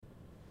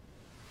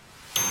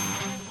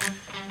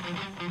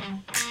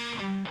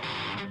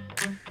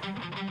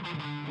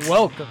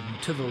Welcome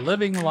to the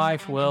Living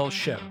Life Well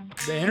show,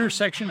 the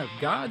intersection of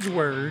God's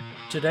Word,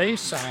 today's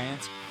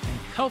science, and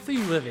healthy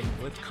living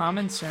with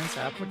common sense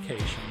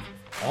application,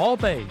 all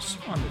based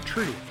on the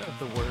truth of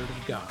the Word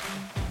of God.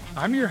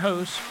 I'm your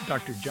host,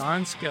 Dr.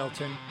 John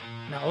Skelton.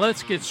 Now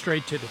let's get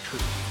straight to the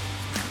truth.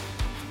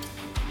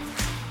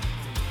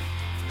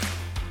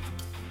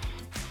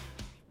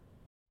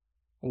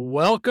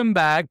 Welcome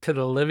back to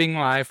the Living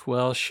Life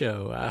Well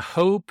show. I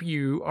hope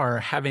you are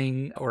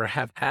having or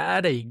have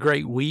had a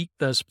great week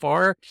thus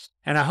far,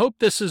 and I hope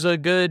this is a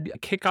good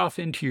kickoff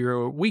into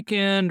your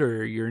weekend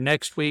or your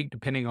next week,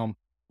 depending on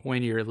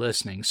when you're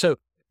listening. So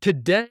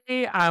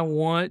today I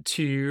want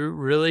to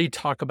really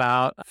talk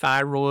about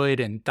thyroid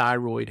and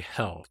thyroid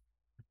health.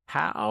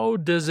 How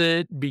does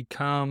it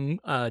become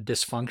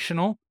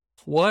dysfunctional?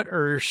 What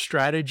are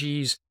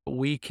strategies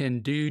we can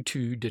do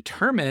to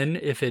determine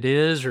if it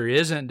is or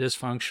isn't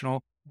dysfunctional?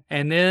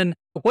 And then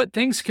what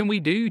things can we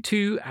do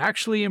to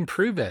actually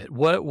improve it?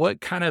 What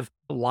kind of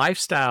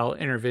lifestyle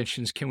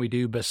interventions can we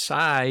do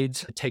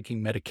besides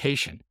taking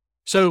medication?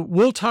 So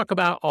we'll talk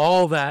about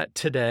all that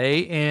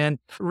today. And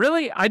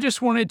really, I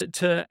just wanted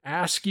to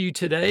ask you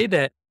today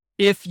that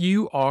if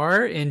you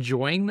are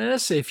enjoying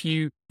this, if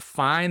you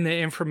find the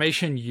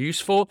information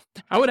useful,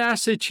 I would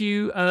ask that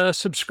you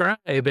subscribe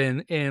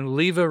and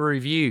leave a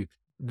review.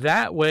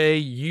 That way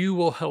you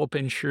will help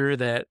ensure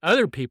that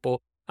other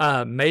people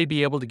may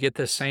be able to get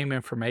the same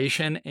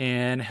information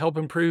and help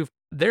improve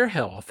their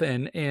health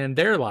and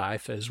their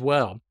life as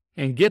well,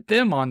 and get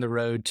them on the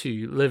road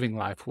to living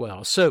life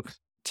well. So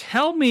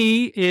tell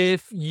me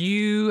if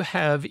you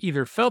have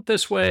either felt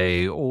this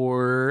way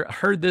or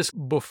heard this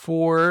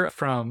before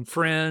from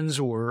friends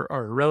or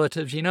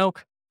relatives. You know,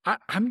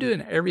 I'm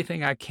doing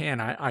everything I can.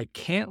 I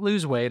can't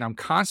lose weight. I'm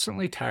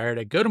constantly tired.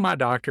 I go to my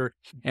doctor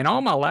and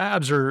all my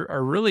labs are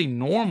really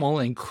normal,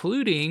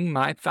 including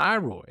my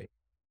thyroid.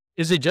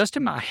 Is it just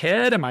in my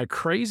head? Am I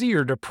crazy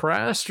or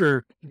depressed,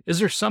 or is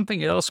there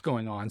something else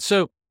going on?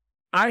 So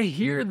I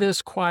hear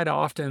this quite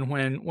often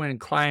when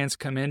clients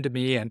come into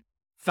me, and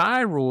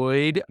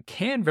thyroid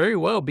can very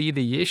well be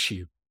the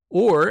issue,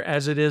 or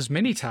as it is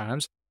many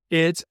times,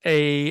 it's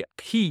a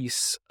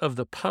piece of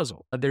the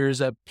puzzle. There's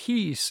a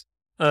piece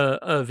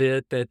of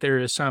it that there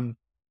is some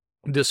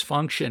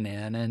dysfunction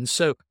in. And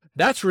so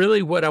that's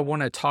really what I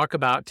want to talk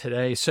about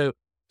today. So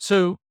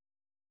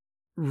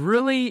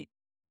really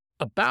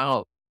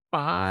about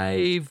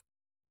 5%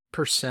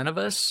 of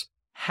us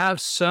have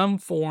some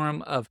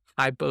form of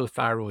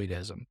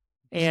hypothyroidism.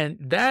 And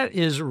that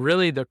is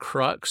really the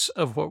crux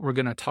of what we're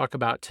going to talk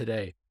about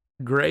today.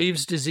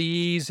 Graves'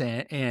 disease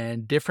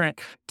and different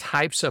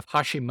types of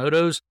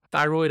Hashimoto's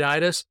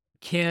thyroiditis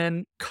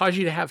can cause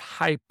you to have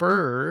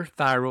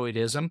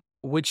hyperthyroidism,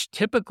 which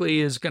typically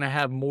is going to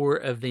have more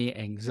of the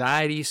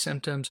anxiety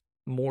symptoms,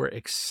 more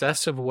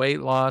excessive weight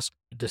loss,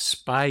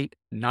 despite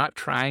not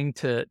trying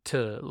to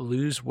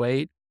lose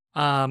weight,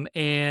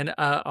 and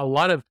a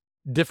lot of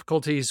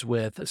difficulties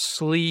with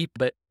sleep.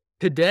 But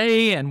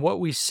today, and what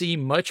we see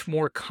much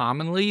more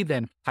commonly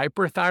than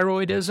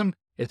hyperthyroidism,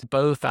 it's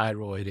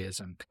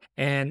hypothyroidism.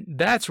 And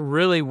that's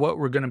really what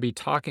we're going to be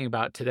talking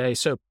about today.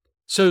 So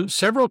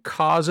several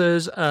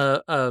causes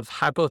of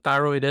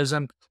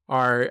hypothyroidism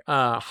are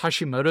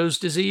Hashimoto's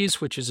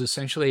disease, which is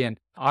essentially an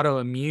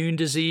autoimmune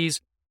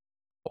disease,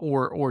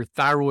 or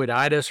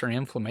thyroiditis, or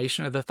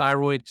inflammation of the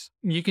thyroid.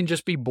 You can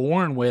just be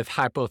born with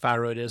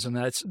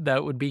hypothyroidism.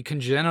 That would be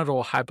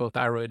congenital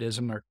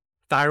hypothyroidism, or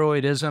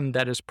thyroidism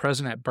that is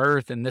present at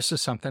birth, and this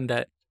is something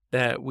that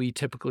we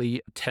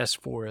typically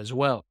test for as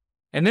well.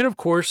 And then, of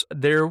course,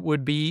 there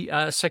would be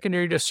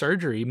secondary to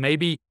surgery.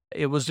 Maybe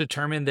it was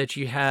determined that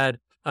you had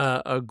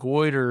a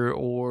goiter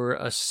or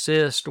a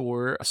cyst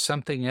or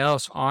something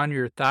else on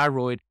your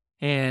thyroid,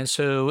 and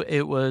so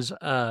it was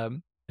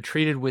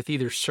treated with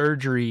either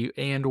surgery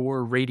and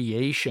or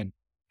radiation.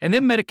 And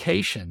then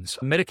medications.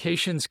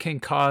 Medications can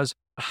cause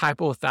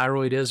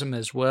hypothyroidism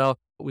as well.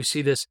 We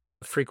see this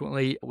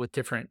frequently with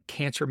different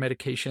cancer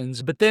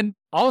medications, but then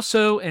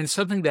also, and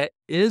something that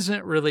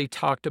isn't really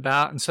talked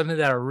about and something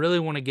that I really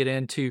want to get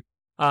into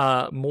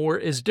more,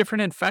 is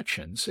different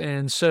infections.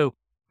 And so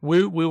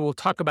we will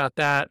talk about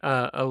that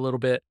a little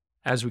bit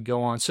as we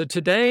go on. So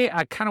today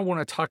I kind of want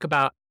to talk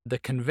about the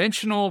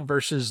conventional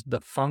versus the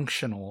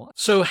functional.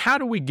 So how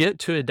do we get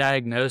to a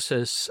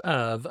diagnosis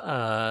of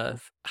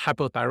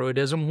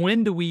hypothyroidism?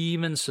 When do we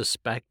even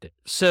suspect it?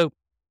 So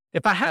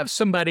if I have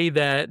somebody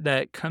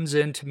that comes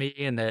into me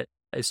and that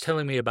is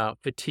telling me about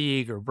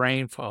fatigue or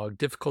brain fog,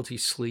 difficulty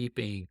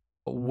sleeping,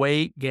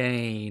 weight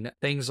gain,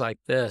 things like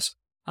this,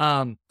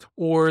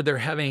 or they're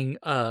having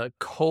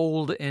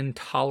cold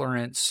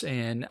intolerance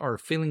and are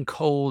feeling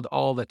cold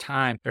all the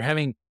time, they're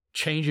having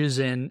changes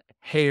in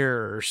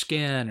hair or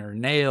skin or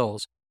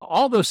nails,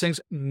 all those things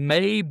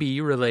may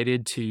be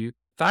related to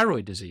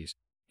thyroid disease.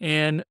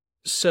 And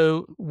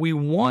so we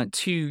want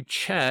to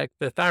check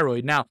the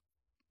thyroid. Now,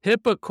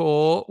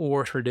 typical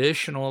or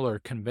traditional or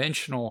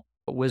conventional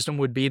wisdom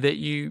would be that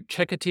you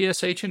check a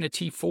TSH and a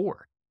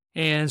T4.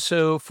 And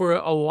so for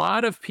a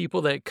lot of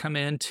people that come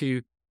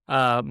into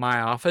my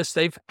office,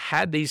 they've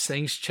had these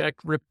things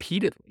checked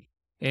repeatedly,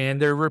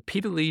 and they're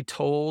repeatedly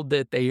told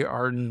that they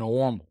are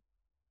normal.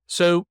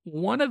 So,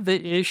 one of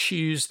the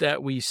issues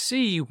that we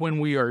see when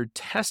we are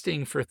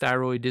testing for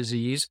thyroid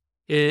disease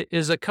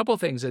is a couple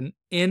things: an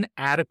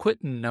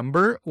inadequate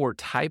number or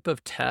type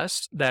of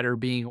tests that are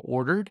being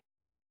ordered,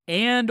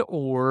 and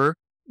or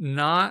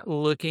not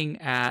looking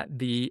at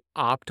the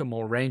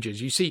optimal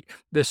ranges. You see,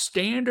 the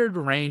standard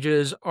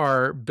ranges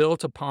are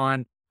built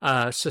upon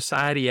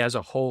society as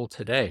a whole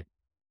today.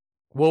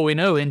 Well, we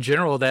know in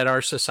general that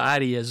our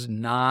society is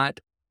not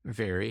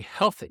very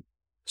healthy.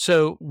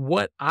 So,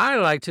 what I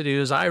like to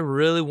do is I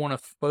really want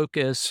to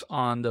focus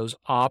on those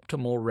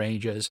optimal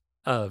ranges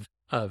of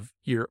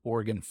your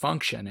organ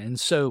function. And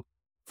so,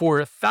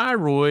 for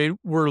thyroid,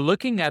 we're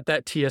looking at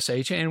that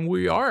TSH, and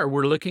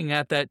we're looking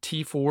at that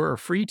T4 or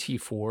free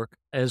T4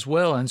 as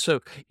well. And so,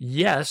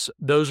 yes,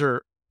 those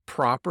are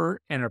proper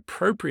and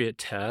appropriate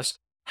tests.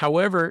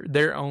 However,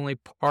 they're only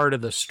part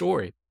of the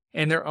story.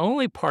 And they're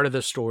only part of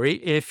the story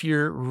if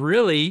you're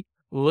really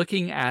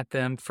looking at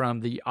them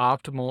from the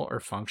optimal or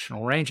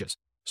functional ranges.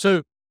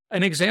 So,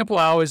 an example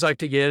I always like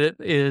to get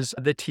is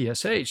the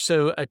TSH.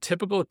 So, a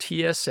typical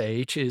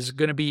TSH is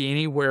going to be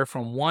anywhere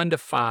from 1 to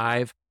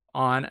 5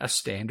 on a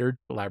standard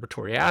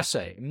laboratory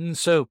assay. And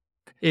so,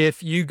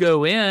 if you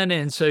go in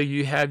and so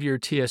you have your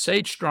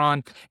TSH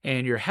drawn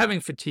and you're having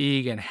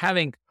fatigue and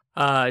having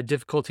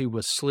difficulty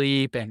with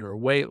sleep and or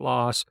weight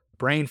loss,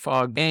 brain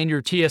fog, and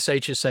your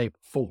TSH is say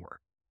 4,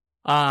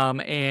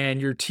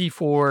 and your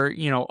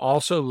T4,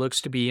 also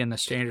looks to be in the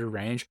standard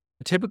range,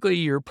 typically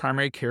your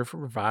primary care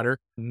provider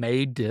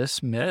may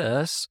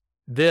dismiss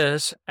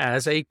this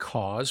as a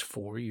cause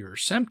for your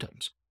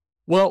symptoms.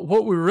 Well,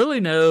 what we really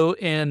know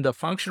in the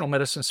functional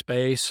medicine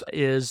space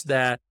is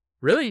that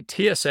really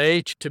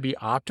TSH to be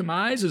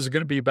optimized is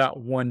going to be about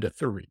 1 to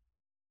 3.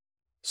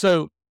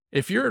 So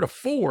if you're at a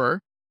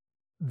 4,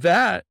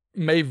 that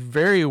may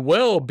very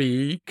well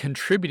be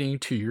contributing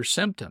to your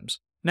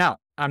symptoms. Now,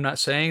 I'm not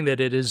saying that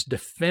it is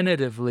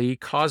definitively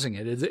causing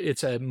it.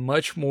 It's a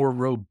much more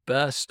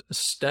robust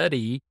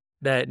study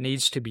that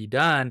needs to be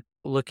done,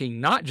 looking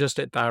not just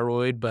at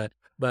thyroid, but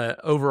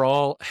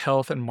overall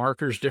health and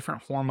markers,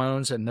 different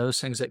hormones, and those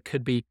things that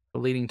could be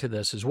leading to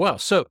this as well.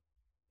 So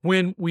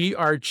when we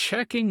are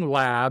checking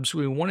labs,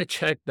 we want to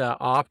check the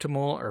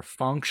optimal or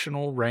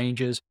functional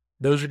ranges.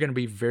 Those are going to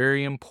be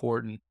very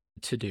important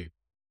to do.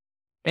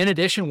 In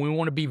addition, we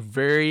want to be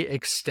very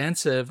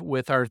extensive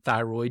with our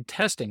thyroid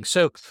testing.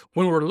 So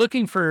when we're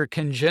looking for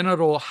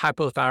congenital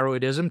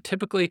hypothyroidism,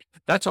 typically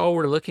that's all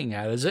we're looking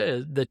at is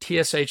the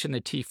TSH and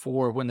the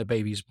T4 when the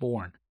baby's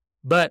born.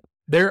 But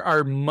there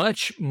are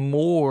much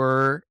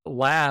more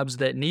labs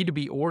that need to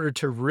be ordered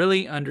to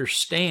really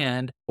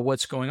understand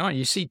what's going on.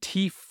 You see,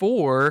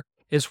 T4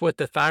 is what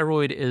the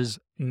thyroid is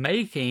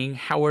making.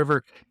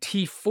 However,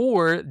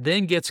 T4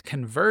 then gets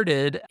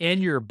converted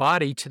in your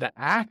body to the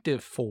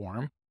active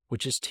form,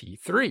 which is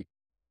T3.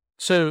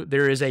 So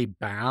there is a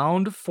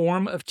bound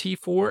form of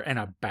T4 and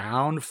a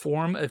bound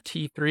form of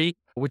T3,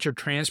 which are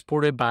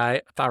transported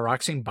by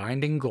thyroxine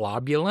binding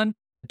globulin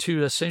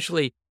to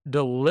essentially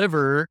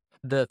deliver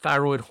the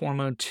thyroid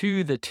hormone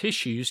to the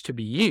tissues to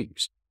be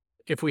used.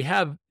 If we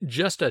have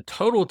just a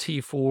total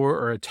T4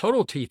 or a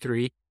total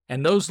T3,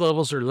 and those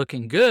levels are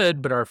looking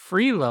good, but our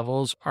free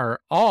levels are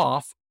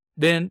off,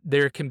 then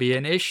there can be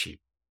an issue.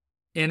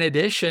 In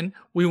addition,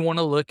 we want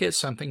to look at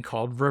something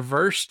called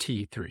reverse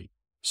T3.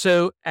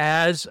 So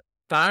as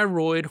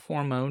thyroid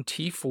hormone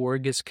T4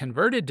 gets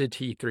converted to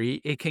T3,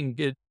 it can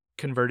get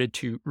converted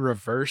to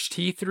reverse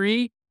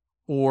T3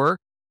 or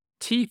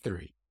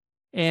T3.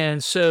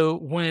 And so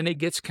when it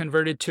gets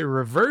converted to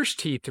reverse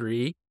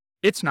T3,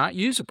 it's not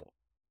usable.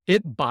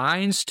 It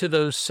binds to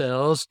those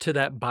cells to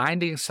that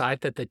binding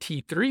site that the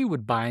T3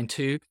 would bind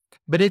to,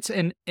 but it's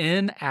an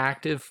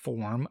inactive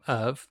form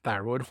of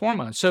thyroid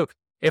hormone. So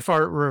if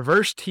our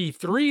reverse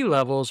T3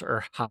 levels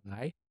are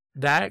high,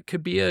 that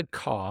could be a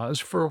cause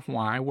for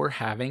why we're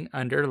having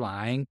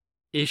underlying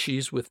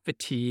issues with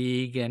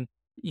fatigue and,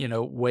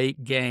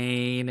 weight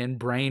gain and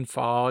brain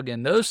fog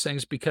and those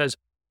things, because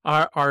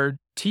our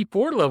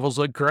T4 levels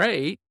look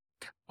great.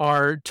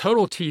 Our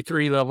total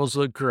T3 levels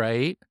look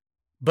great.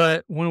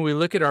 But when we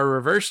look at our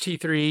reverse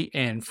T3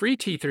 and free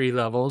T3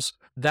 levels,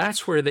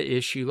 that's where the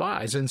issue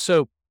lies. And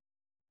so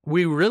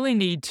we really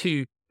need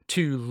to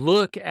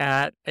look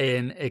at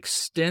an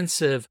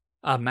extensive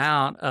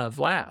amount of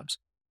labs.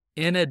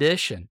 In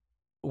addition,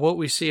 what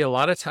we see a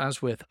lot of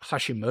times with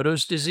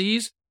Hashimoto's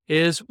disease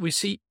is we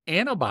see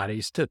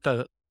antibodies to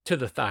the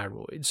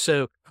thyroid.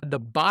 So the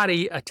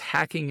body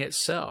attacking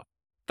itself.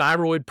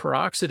 Thyroid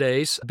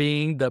peroxidase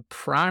being the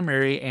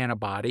primary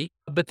antibody,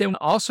 but then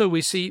also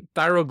we see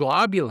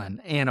thyroglobulin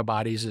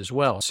antibodies as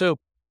well. So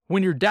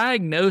when you're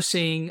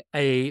diagnosing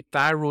a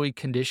thyroid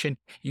condition,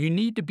 you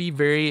need to be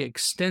very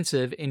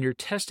extensive in your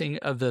testing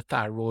of the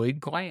thyroid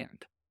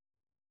gland.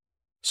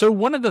 So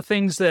one of the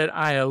things that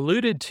I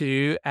alluded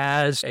to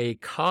as a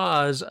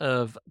cause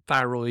of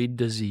thyroid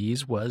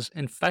disease was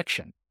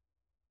infection.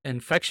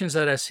 infections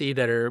that I see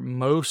that are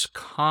most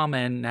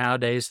common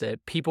nowadays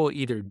that people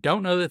either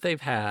don't know that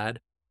they've had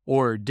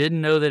or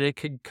didn't know that it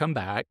could come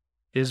back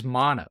is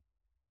mono.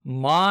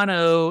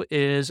 Mono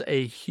is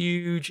a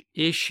huge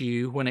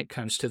issue when it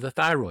comes to the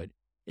thyroid.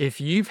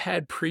 If you've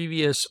had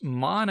previous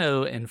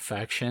mono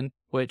infection,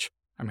 which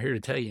I'm here to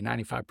tell you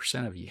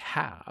 95% of you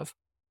have,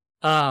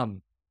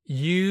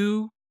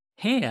 you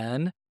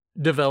can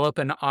develop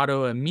an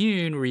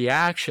autoimmune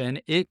reaction.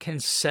 It can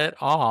set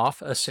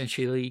off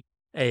essentially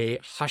a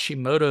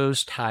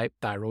Hashimoto's type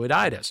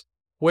thyroiditis,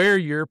 where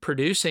you're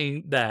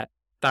producing that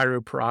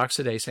thyroid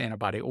peroxidase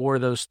antibody or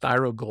those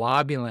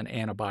thyroglobulin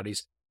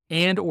antibodies,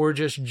 and or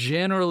just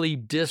generally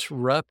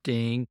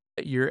disrupting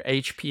your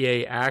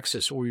HPA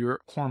axis or your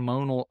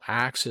hormonal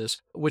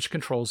axis, which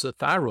controls the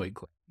thyroid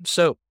gland.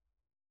 So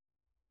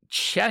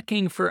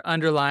checking for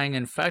underlying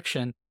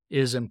infection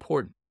is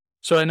important.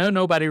 So I know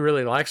nobody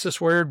really likes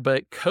this word,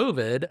 but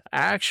COVID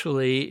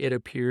actually, it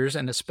appears,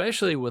 and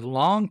especially with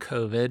long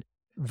COVID,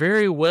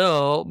 very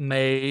well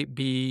may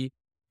be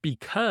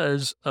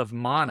because of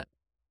mono.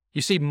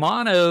 You see,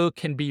 mono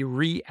can be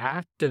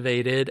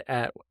reactivated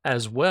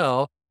as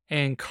well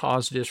and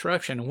cause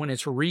disruption. When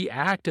it's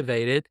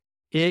reactivated,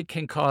 it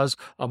can cause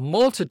a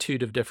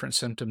multitude of different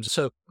symptoms.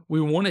 So we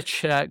want to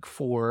check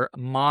for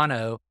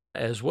mono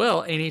as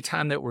well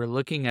anytime that we're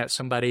looking at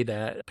somebody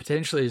that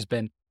potentially has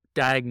been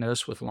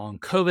diagnosed with long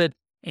COVID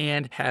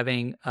and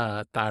having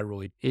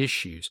thyroid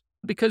issues,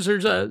 because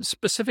there's a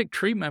specific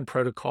treatment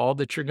protocol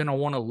that you're going to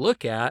want to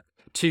look at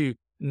to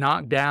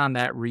knock down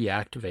that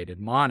reactivated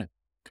mono.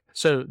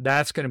 So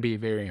that's going to be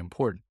very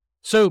important.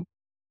 So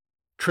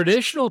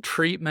traditional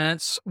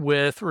treatments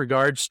with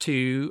regards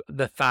to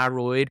the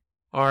thyroid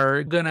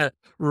are going to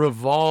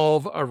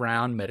revolve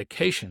around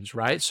medications,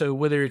 right? So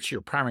whether it's your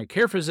primary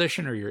care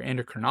physician or your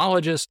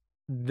endocrinologist,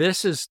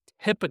 this is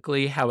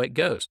typically how it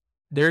goes.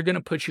 They're going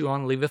to put you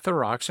on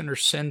levothyroxine or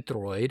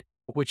Synthroid,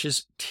 which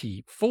is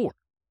T4.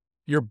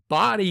 Your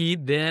body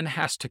then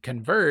has to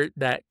convert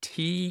that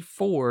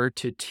T4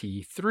 to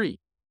T3.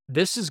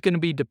 This is going to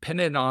be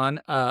dependent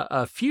on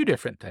a few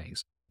different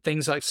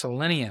things like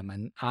selenium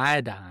and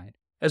iodine,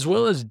 as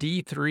well as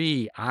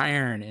D3,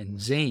 iron, and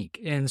zinc.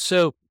 And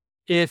so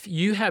if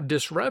you have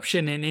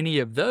disruption in any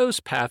of those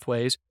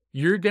pathways,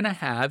 you're going to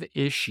have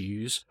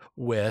issues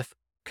with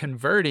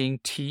converting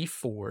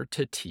T4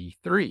 to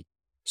T3.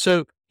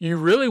 So you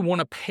really want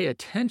to pay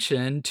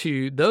attention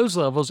to those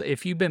levels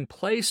if you've been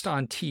placed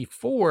on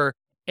T4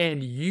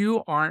 and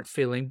you aren't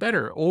feeling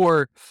better,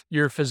 or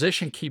your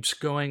physician keeps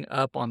going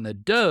up on the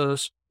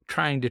dose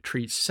trying to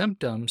treat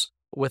symptoms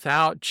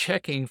without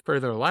checking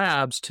further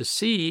labs to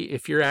see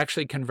if you're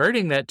actually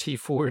converting that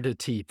T4 to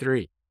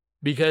T3.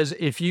 Because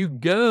if you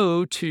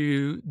go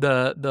to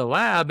the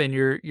lab and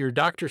your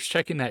doctor's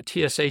checking that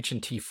TSH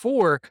and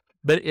T4,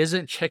 but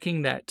isn't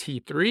checking that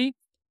T3,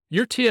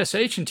 your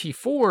TSH and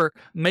T4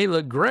 may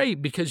look great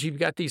because you've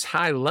got these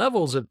high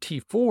levels of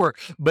T4,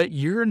 but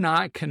you're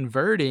not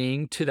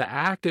converting to the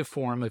active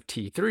form of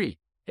T3.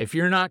 If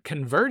you're not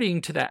converting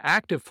to the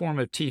active form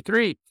of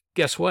T3,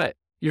 guess what?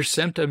 Your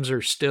symptoms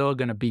are still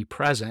going to be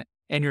present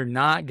and you're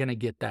not going to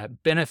get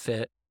that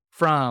benefit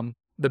from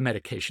the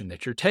medication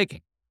that you're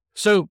taking.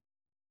 So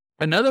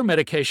another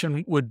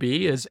medication would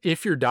be is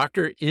if your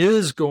doctor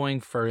is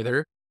going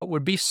further,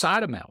 would be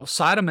Cytomel.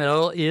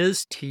 Cytomel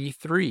is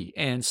T3,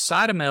 and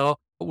Cytomel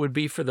would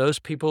be for those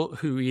people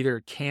who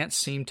either can't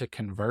seem to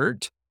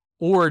convert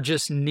or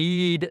just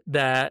need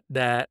that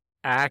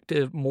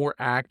more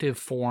active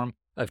form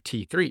of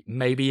T3.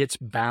 Maybe it's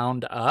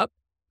bound up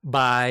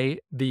by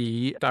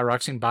the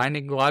thyroxine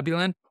binding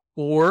globulin,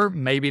 or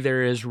maybe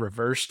there is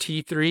reverse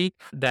T3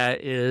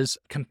 that is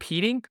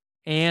competing,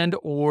 and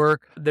or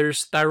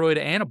there's thyroid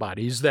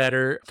antibodies that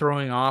are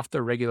throwing off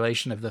the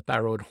regulation of the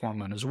thyroid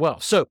hormone as well.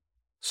 So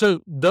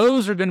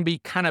those are going to be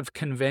kind of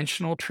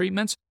conventional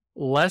treatments.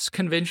 Less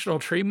conventional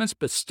treatments,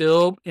 but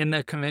still in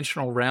the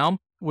conventional realm,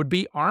 would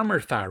be Armour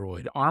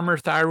thyroid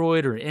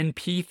or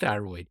NP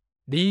thyroid.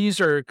 These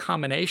are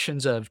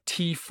combinations of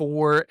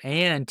T4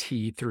 and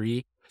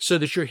T3 so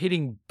that you're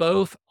hitting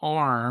both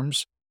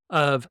arms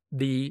of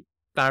the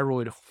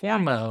thyroid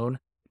hormone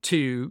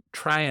to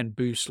try and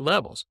boost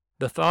levels.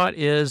 The thought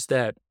is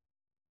that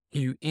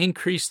you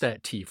increase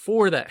that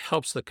T4, that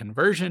helps the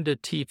conversion to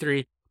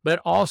T3, but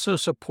also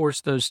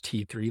supports those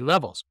T3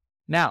 levels.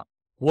 Now,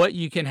 what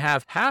you can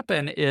have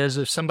happen is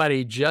if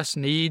somebody just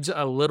needs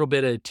a little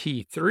bit of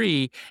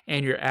T3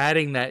 and you're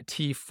adding that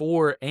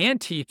T4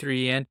 and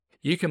T3 in,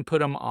 you can put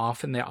them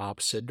off in the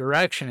opposite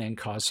direction and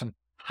cause some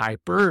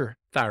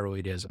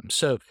hyperthyroidism.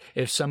 So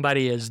if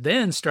somebody is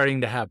then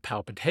starting to have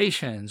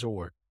palpitations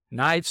or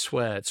night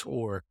sweats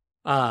or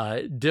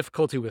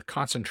difficulty with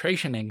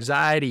concentration,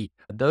 anxiety,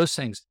 those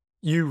things,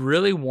 you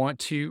really want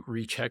to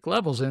recheck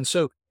levels. And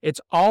so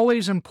it's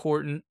always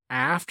important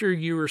after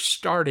you are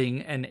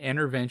starting an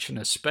intervention,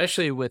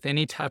 especially with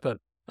any type of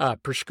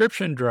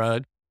prescription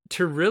drug,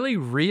 to really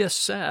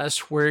reassess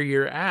where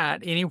you're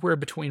at anywhere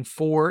between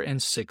 4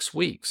 and 6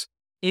 weeks.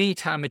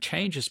 Anytime a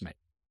change is made,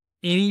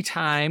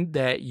 anytime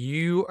that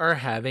you are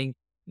having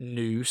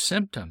new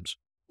symptoms,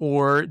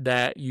 or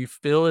that you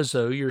feel as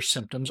though your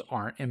symptoms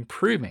aren't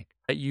improving,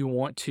 that you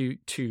want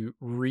to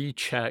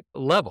recheck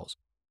levels.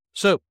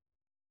 So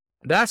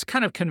that's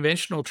kind of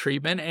conventional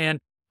treatment. And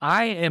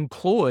I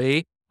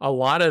employ a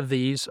lot of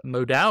these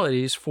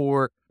modalities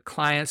for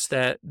clients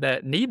that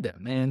need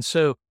them. And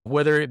so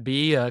whether it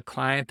be a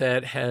client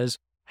that has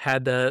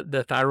had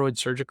the thyroid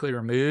surgically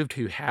removed,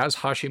 who has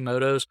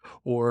Hashimoto's,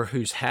 or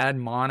who's had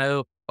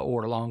mono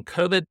or long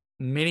COVID,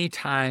 many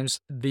times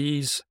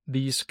these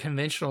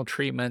conventional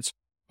treatments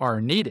are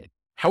needed.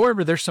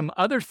 However, there's some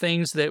other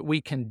things that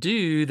we can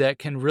do that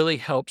can really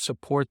help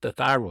support the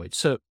thyroid.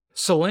 So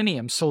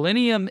selenium.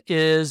 Selenium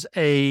is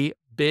a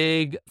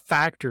big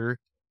factor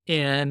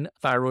in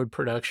thyroid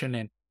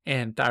production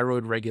and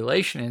thyroid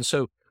regulation. And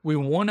so we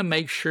want to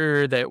make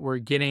sure that we're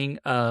getting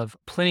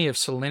plenty of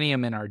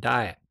selenium in our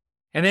diet.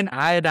 And then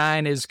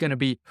iodine is going to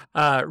be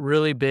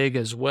really big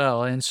as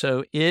well. And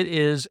so it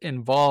is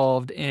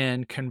involved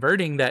in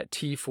converting that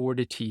T4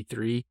 to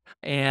T3.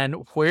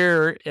 And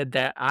where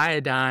that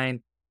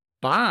iodine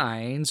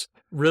binds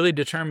really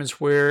determines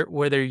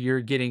whether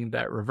you're getting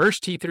that reverse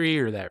T3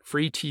 or that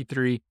free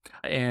T3.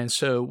 And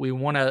so we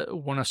want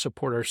to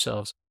support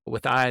ourselves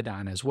with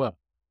iodine as well.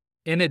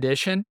 In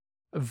addition,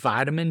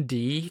 vitamin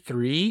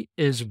D3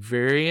 is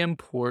very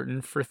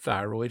important for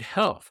thyroid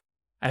health,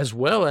 as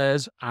well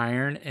as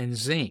iron and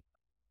zinc.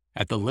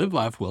 At the Live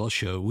Life Well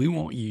show, we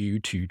want you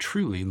to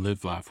truly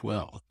live life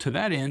well. To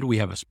that end, we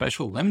have a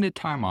special limited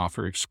time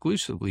offer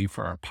exclusively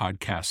for our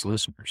podcast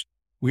listeners.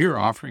 We are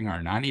offering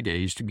our 90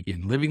 Days to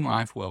Begin Living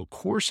Life Well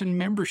course and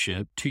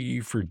membership to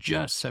you for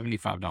just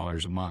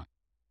 $75 a month.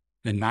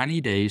 The 90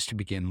 Days to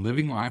Begin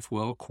Living Life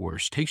Well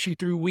course takes you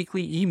through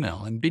weekly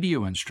email and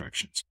video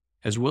instructions,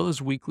 as well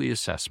as weekly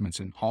assessments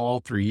in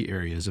all 3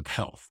 areas of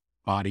health: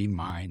 body,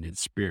 mind, and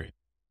spirit.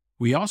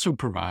 We also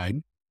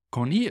provide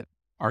Konia,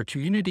 our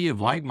community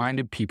of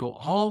like-minded people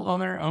all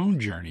on their own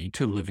journey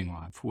to living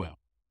life well.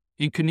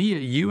 In Konia,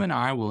 you and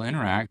I will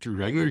interact through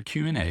regular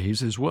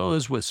Q&As, as well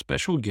as with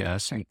special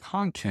guests and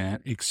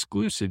content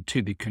exclusive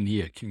to the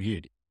Konia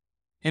community.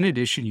 In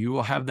addition, you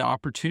will have the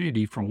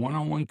opportunity for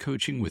one-on-one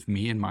coaching with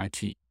me and my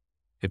team.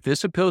 If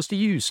this appeals to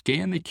you,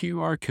 scan the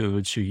QR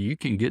code so you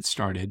can get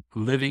started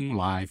living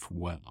life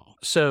well.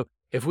 So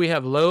if we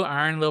have low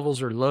iron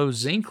levels or low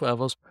zinc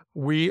levels,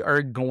 we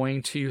are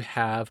going to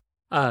have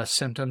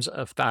symptoms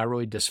of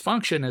thyroid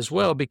dysfunction as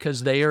well,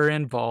 because they are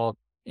involved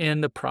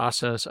in the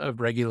process of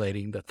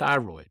regulating the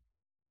thyroid.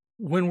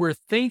 When we're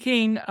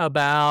thinking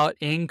about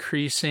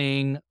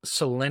increasing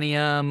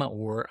selenium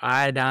or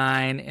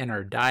iodine in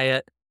our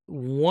diet,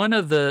 one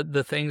of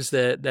the things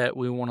that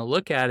we want to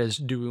look at is,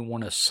 do we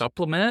want to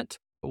supplement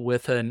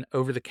with an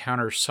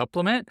over-the-counter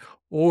supplement,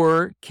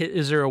 or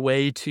is there a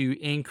way to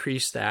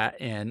increase that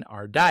in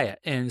our diet?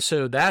 And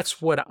so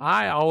that's what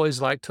I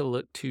always like to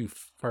look to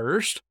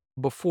first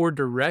before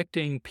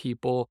directing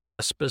people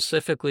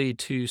specifically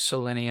to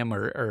selenium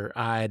or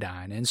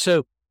iodine. And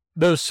so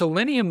those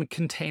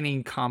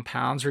selenium-containing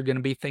compounds are going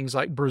to be things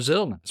like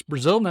Brazil nuts.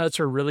 Brazil nuts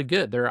are really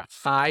good. They're a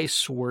high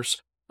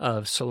source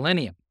of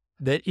selenium.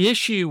 The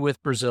issue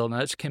with Brazil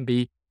nuts can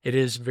be it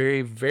is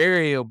very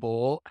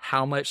variable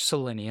how much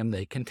selenium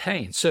they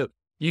contain. So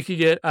you could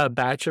get a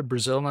batch of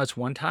Brazil nuts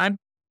one time,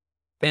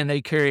 and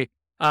they carry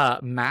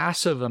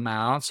massive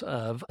amounts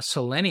of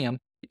selenium,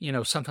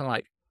 something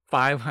like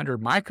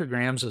 500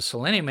 micrograms of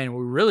selenium, and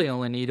we really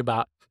only need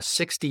about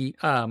 60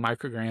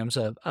 micrograms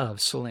of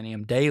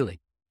selenium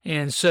daily.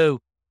 And so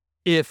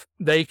if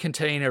they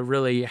contain a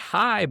really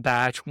high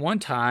batch one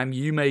time,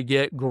 you may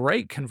get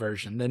great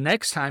conversion. The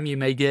next time you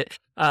may get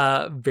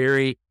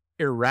very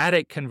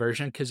erratic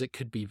conversion because it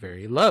could be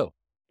very low.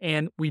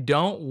 And we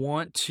don't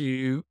want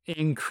to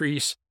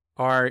increase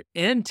our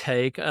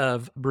intake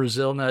of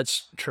Brazil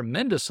nuts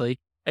tremendously.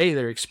 A,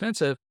 they're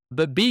expensive,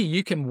 but B,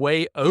 you can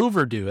way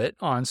overdo it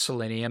on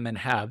selenium and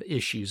have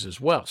issues as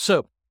well.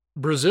 So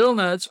Brazil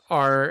nuts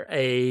are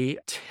a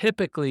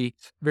typically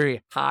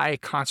very high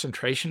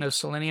concentration of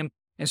selenium.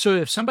 And so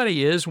if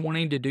somebody is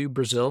wanting to do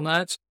Brazil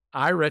nuts,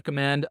 I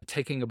recommend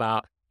taking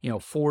about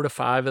 4 to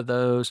 5 of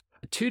those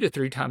 2 to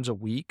 3 times a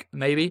week,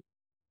 maybe,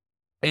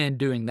 and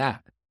doing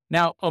that.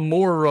 Now, a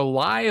more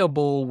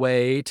reliable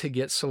way to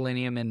get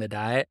selenium in the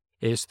diet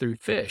is through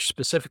fish,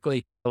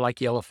 specifically like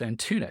yellowfin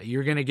tuna.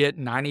 You're going to get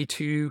 90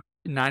 to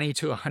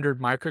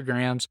 100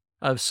 micrograms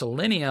of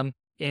selenium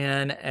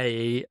in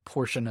a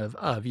portion of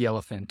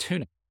yellowfin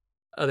tuna.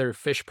 Other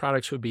fish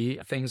products would be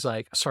things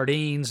like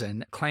sardines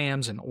and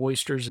clams and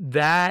oysters.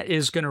 That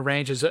is going to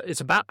range,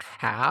 it's about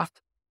half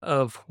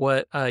of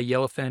what 3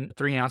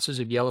 ounces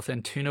of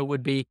yellowfin tuna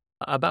would be,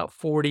 about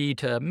 40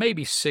 to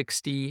maybe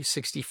 60,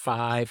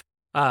 65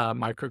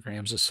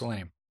 micrograms of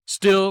selenium.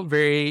 Still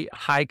very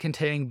high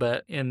containing,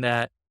 but in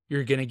that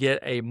you're going to get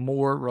a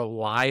more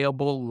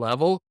reliable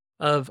level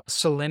of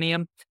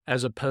selenium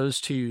as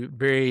opposed to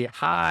very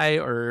high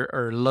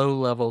or low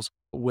levels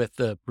with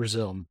the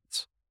Brazil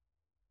nuts.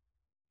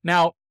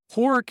 Now,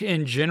 pork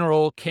in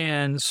general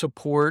can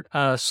support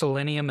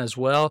selenium as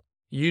well,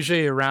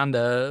 usually around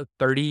the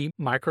 30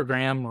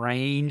 microgram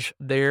range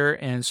there.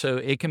 And so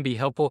it can be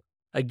helpful.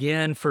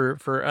 again,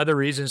 for other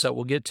reasons that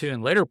we'll get to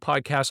in later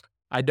podcasts,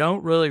 I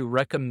don't really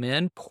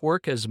recommend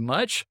pork as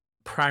much,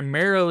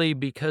 primarily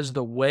because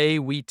the way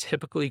we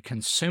typically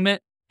consume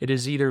it, it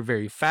is either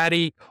very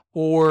fatty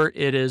or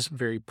it is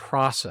very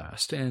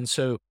processed. And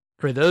so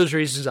for those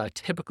reasons, I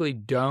typically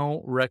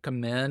don't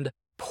recommend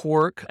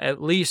pork,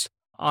 at least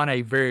on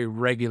a very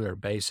regular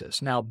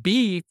basis. Now,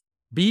 beef,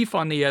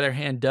 on the other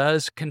hand,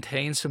 does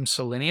contain some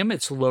selenium.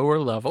 It's lower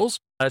levels.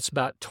 It's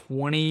about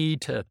 20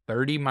 to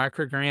 30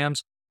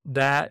 micrograms.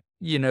 That,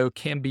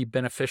 can be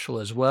beneficial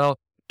as well.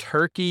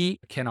 Turkey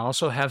can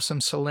also have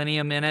some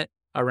selenium in it,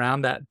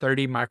 around that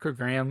 30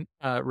 microgram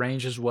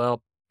range as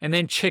well. And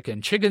then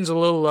chicken's a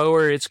little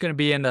lower. It's going to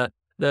be in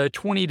the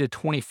 20 to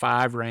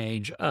 25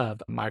 range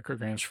of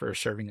micrograms for a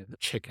serving of the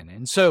chicken.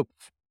 And so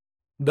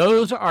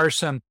those are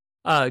some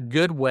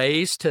good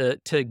ways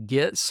to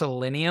get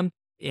selenium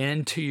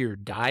into your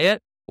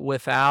diet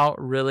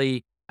without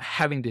really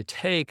having to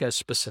take a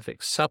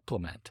specific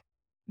supplement.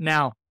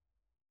 Now,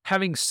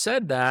 having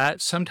said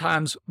that,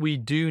 sometimes we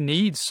do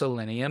need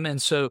selenium.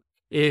 And so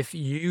if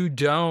you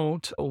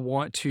don't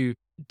want to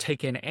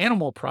take in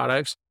animal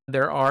products,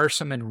 there are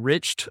some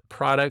enriched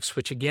products,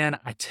 which again,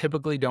 I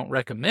typically don't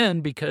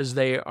recommend because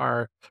they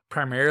are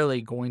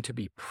primarily going to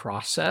be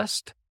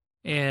processed.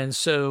 And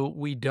so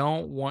we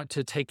don't want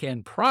to take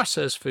in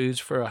processed foods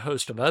for a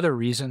host of other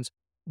reasons,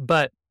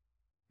 but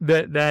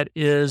that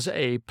is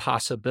a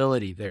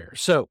possibility there.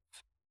 So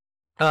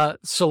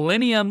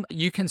selenium,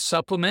 you can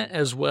supplement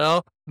as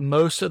well.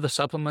 Most of the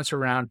supplements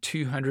around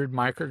 200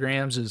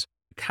 micrograms is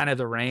kind of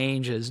the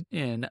range is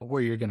in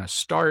where you're going to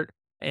start.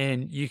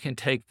 And you can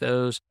take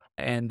those,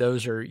 and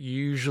those are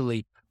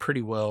usually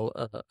pretty well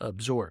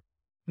absorbed.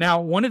 Now,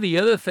 one of the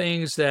other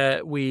things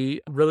that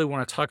we really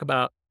want to talk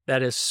about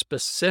that is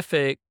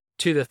specific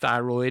to the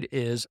thyroid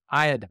is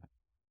iodine.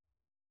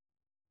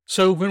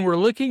 So when we're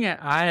looking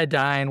at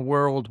iodine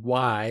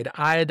worldwide,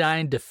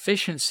 iodine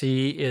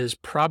deficiency is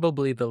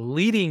probably the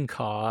leading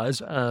cause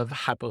of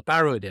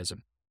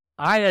hypothyroidism.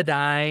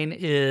 Iodine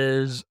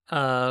is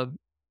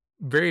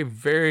very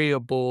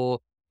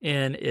variable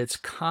in its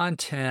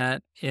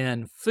content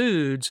in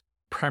foods,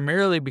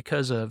 primarily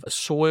because of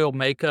soil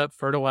makeup,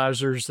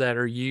 fertilizers that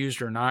are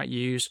used or not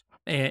used,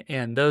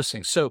 and those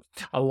things. So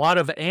a lot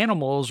of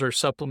animals are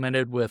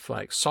supplemented with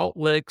like salt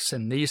licks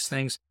and these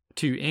things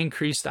to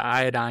increase the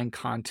iodine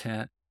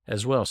content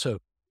as well. So,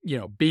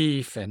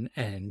 beef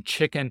and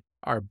chicken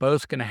are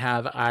both going to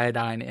have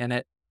iodine in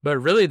it, but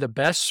really the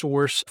best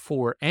source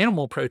for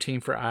animal protein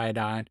for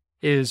iodine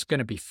is going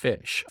to be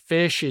fish.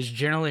 Fish is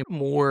generally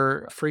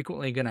more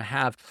frequently going to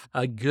have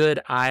a good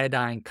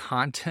iodine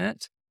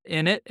content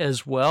in it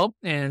as well.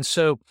 And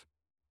so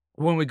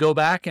when we go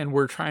back and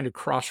we're trying to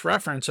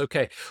cross-reference,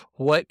 okay,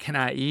 what can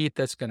I eat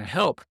that's going to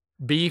help?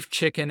 Beef,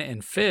 chicken,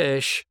 and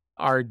fish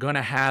are going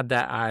to have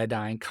that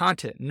iodine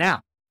content.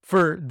 Now,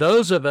 for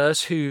those of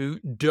us who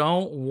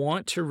don't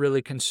want to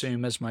really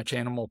consume as much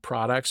animal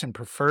products and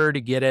prefer to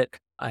get it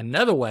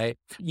another way,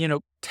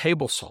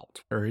 table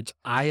salt, or it's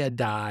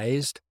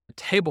iodized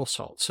table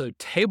salt. So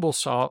table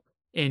salt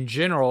in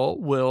general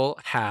will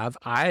have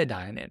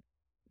iodine in it.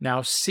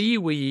 Now,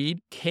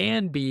 seaweed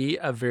can be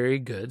a very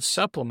good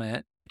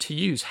supplement to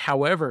use.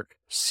 However,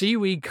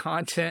 seaweed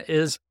content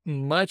is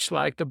much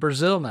like the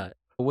Brazil nut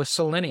with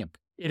selenium.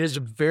 It is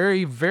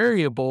very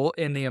variable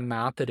in the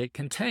amount that it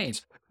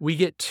contains. We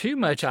get too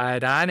much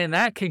iodine, and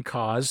that can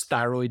cause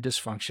thyroid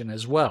dysfunction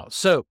as well.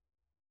 So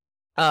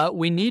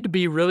we need to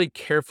be really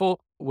careful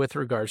with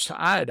regards to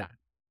iodine.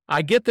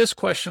 I get this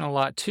question a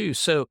lot too.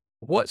 So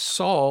what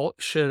salt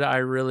should I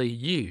really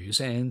use?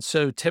 And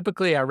so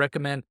typically I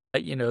recommend,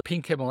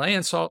 pink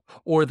Himalayan salt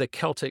or the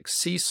Celtic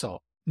sea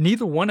salt.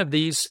 Neither one of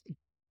these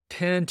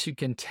tend to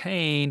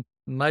contain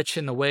much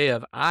in the way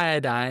of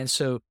iodine.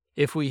 So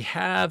if we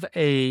have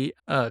a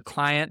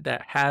client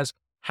that has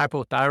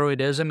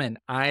hypothyroidism and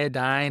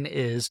iodine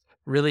is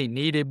really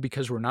needed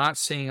because we're not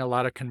seeing a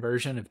lot of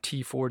conversion of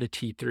T4 to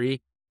T3,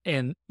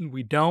 and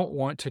we don't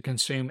want to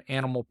consume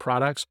animal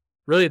products,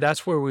 really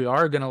that's where we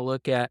are going to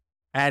look at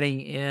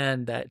adding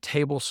in that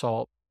table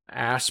salt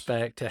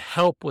aspect to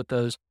help with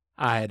those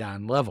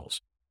iodine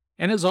levels.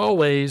 And as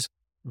always,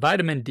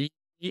 vitamin D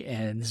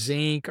and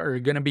zinc are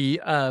going to be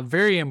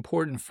very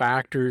important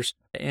factors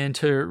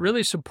into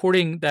really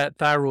supporting that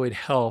thyroid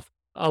health,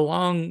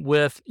 along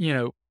with,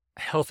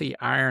 healthy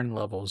iron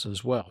levels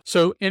as well.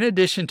 So in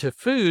addition to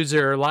foods,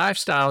 there are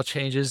lifestyle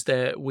changes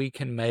that we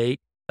can make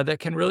that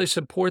can really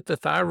support the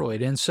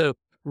thyroid. And so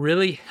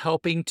really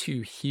helping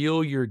to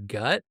heal your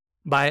gut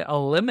by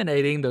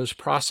eliminating those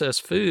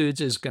processed foods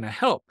is going to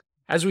help.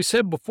 As we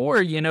said before,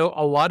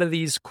 a lot of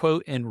these,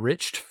 quote,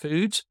 enriched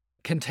foods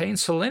contain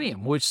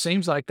selenium, which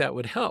seems like that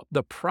would help.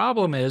 The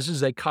problem is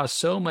they cause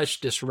so much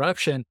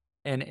disruption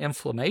and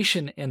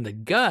inflammation in the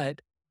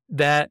gut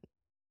that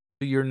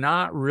you're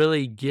not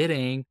really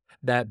getting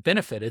that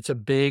benefit. It's a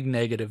big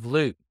negative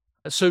loop.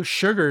 So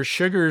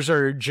sugars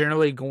are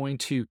generally going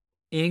to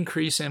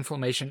increase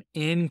inflammation,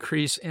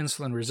 increase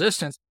insulin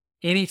resistance.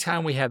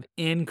 Anytime we have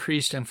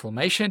increased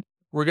inflammation,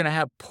 we're going to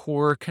have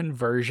poor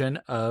conversion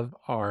of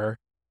our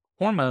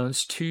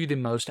hormones to the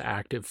most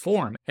active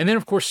form. And then,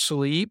 of course,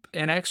 sleep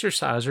and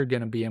exercise are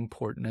going to be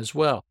important as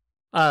well.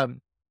 Um,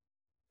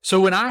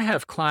 so when I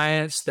have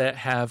clients that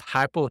have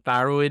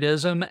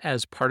hypothyroidism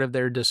as part of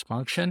their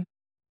dysfunction,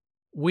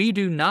 we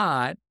do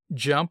not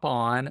jump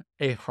on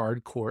a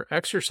hardcore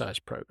exercise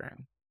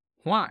program.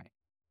 Why?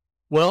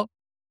 Well,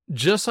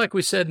 just like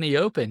we said in the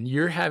open,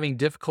 you're having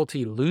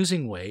difficulty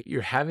losing weight,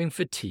 you're having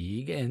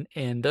fatigue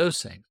and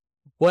those things.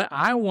 What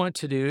I want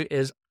to do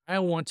is I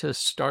want to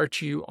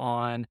start you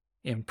on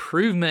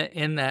improvement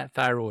in that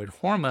thyroid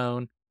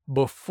hormone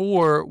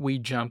before we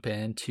jump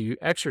into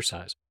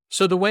exercise.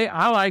 So the way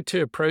I like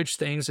to approach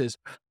things is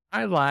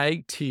I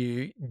like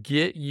to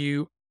get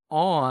you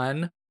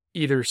on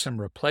either some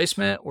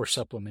replacement or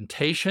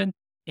supplementation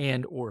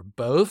and or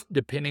both,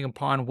 depending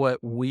upon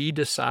what we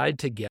decide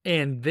to get,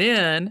 and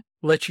then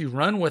let you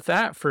run with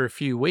that for a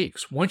few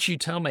weeks. Once you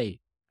tell me,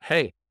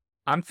 hey,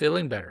 I'm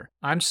feeling better,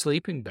 I'm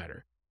sleeping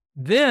better,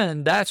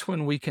 then that's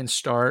when we can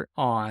start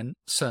on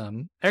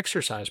some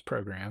exercise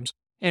programs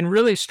and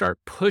really start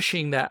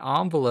pushing that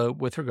envelope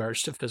with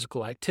regards to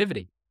physical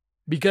activity.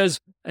 Because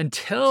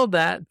until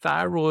that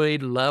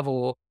thyroid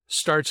level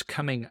starts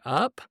coming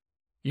up,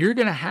 you're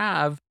going to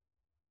have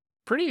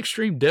pretty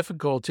extreme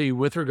difficulty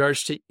with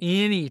regards to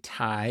any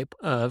type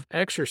of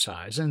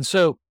exercise. And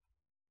so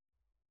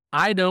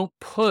I don't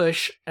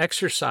push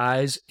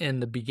exercise in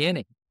the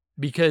beginning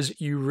because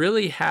you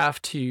really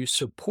have to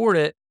support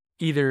it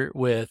either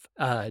with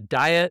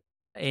diet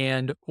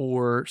and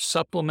or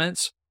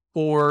supplements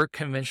or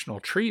conventional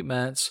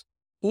treatments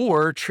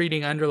or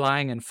treating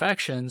underlying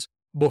infections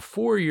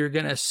before you're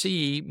going to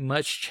see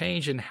much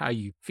change in how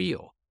you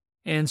feel.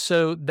 And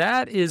so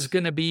that is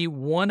going to be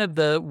one of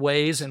the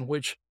ways in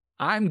which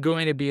I'm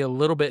going to be a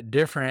little bit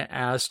different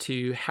as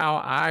to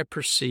how I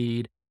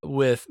proceed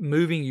with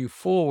moving you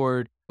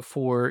forward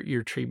for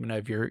your treatment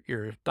of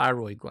your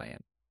thyroid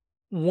gland.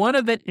 One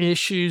of the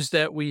issues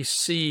that we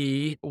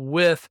see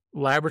with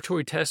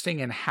laboratory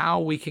testing and how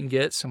we can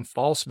get some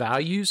false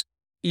values,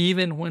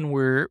 even when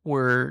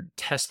we're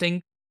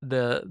testing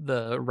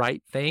the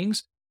right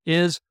things,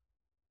 is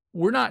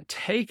we're not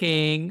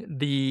taking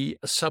the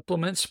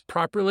supplements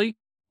properly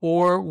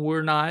or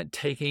we're not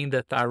taking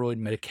the thyroid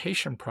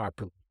medication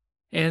properly.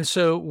 And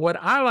so what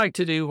I like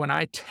to do when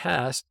I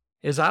test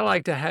is I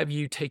like to have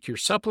you take your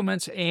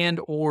supplements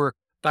and or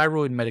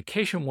thyroid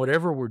medication,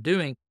 whatever we're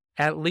doing,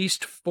 at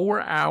least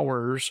 4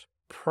 hours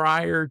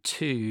prior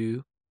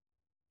to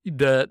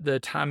the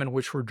time in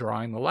which we're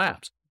drawing the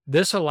labs.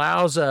 This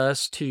allows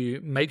us to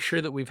make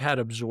sure that we've had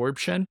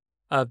absorption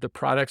of the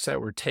products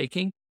that we're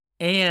taking,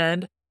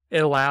 and it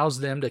allows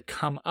them to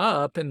come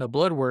up in the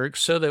blood work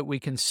so that we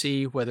can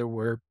see whether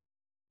we're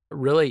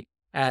really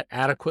at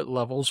adequate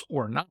levels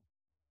or not.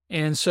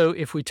 And so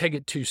if we take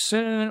it too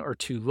soon or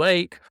too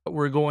late,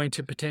 we're going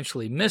to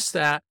potentially miss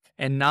that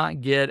and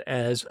not get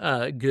as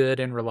good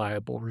and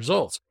reliable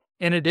results.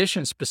 In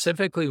addition,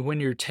 specifically when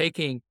you're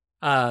taking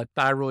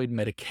thyroid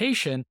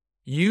medication,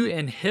 you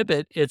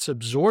inhibit its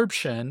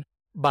absorption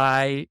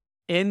by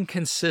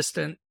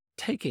inconsistent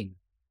taking.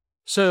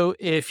 So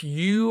if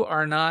you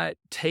are not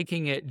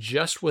taking it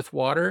just with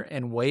water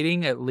and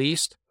waiting at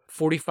least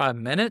 45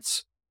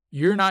 minutes,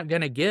 you're not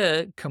going to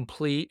get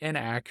complete and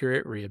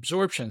accurate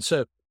reabsorption.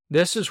 So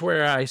this is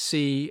where I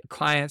see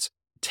clients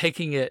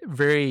taking it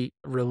very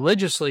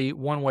religiously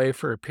one way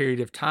for a period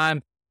of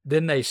time.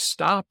 Then they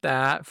stop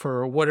that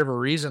for whatever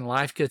reason.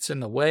 Life gets in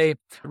the way,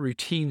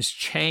 routines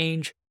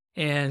change.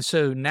 And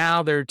so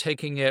now they're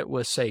taking it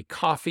with, say,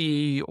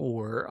 coffee,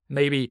 or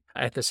maybe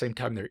at the same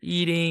time they're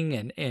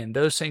eating and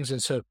those things.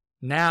 And so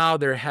now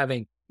they're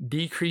having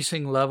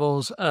decreasing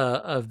levels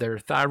of their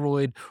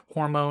thyroid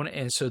hormone.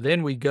 And so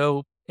then we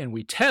go and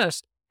we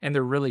test, and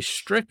they're really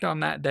strict on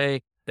that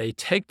day. They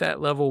take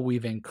that level.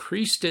 We've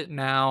increased it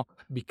now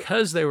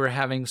because they were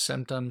having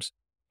symptoms.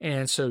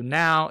 And so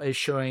now it's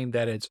showing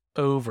that it's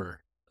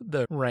over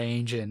the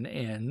range,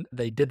 and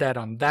they did that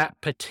on that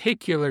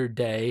particular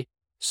day.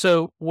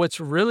 So what's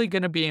really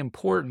going to be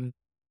important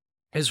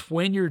is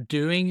when you're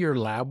doing your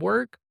lab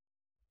work,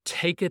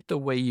 take it the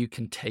way you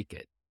can take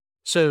it.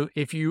 So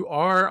if you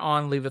are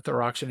on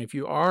levothyroxine, if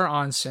you are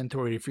on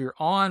Synthroid, if you're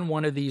on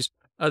one of these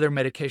other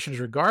medications,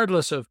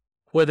 regardless of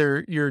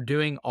whether you're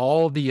doing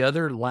all the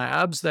other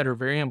labs that are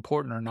very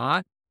important or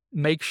not,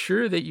 make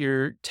sure that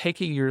you're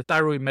taking your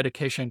thyroid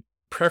medication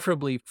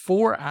preferably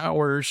 4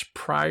 hours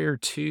prior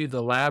to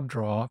the lab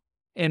draw,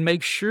 and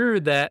make sure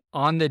that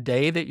on the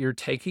day that you're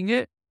taking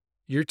it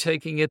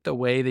the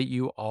way that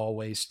you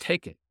always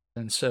take it.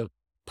 And so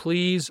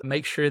please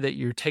make sure that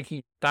you're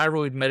taking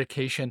thyroid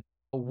medication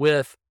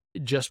with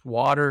just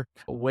water,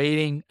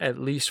 waiting at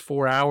least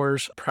 4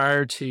 hours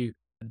prior to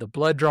the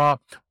blood draw,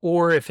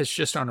 or if it's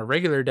just on a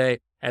regular day,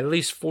 at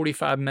least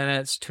 45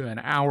 minutes to an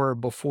hour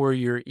before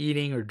you're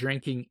eating or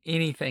drinking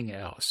anything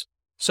else.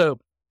 So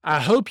I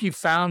hope you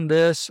found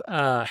this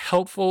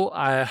helpful.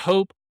 I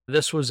hope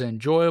this was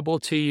enjoyable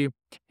to you,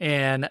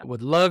 and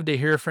would love to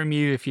hear from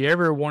you. If you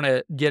ever want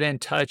to get in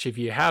touch, if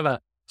you have a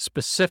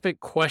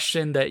specific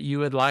question that you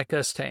would like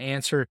us to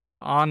answer,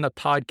 on the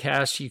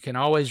podcast. You can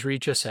always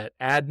reach us at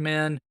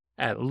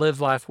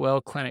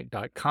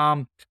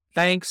admin@livelifewellclinic.com.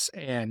 Thanks,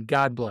 and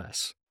God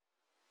bless.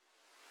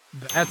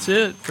 That's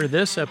it for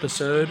this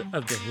episode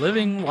of the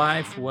Living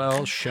Life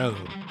Well Show.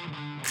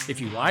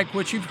 If you like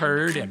what you've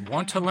heard and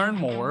want to learn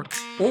more,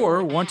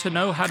 or want to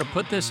know how to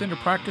put this into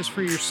practice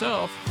for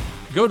yourself,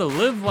 go to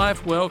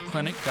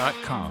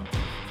livelifewellclinic.com.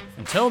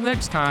 Until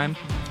next time,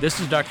 this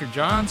is Dr.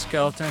 John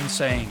Skelton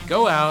saying,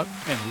 go out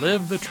and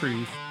live the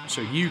truth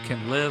so you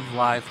can live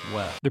life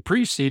well. The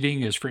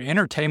preceding is for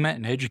entertainment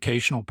and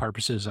educational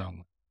purposes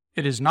only.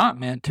 It is not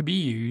meant to be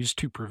used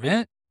to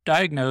prevent,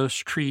 diagnose,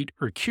 treat,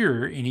 or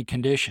cure any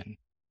condition.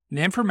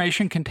 The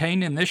information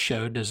contained in this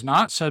show does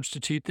not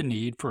substitute the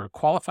need for a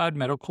qualified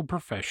medical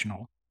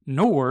professional,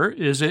 nor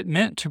is it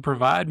meant to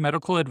provide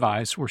medical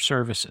advice or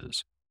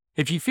services.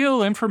 If you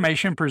feel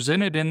information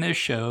presented in this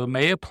show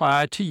may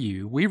apply to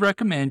you, we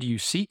recommend you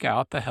seek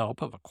out the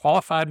help of a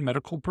qualified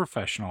medical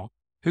professional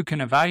who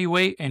can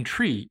evaluate and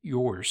treat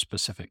your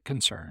specific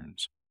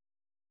concerns.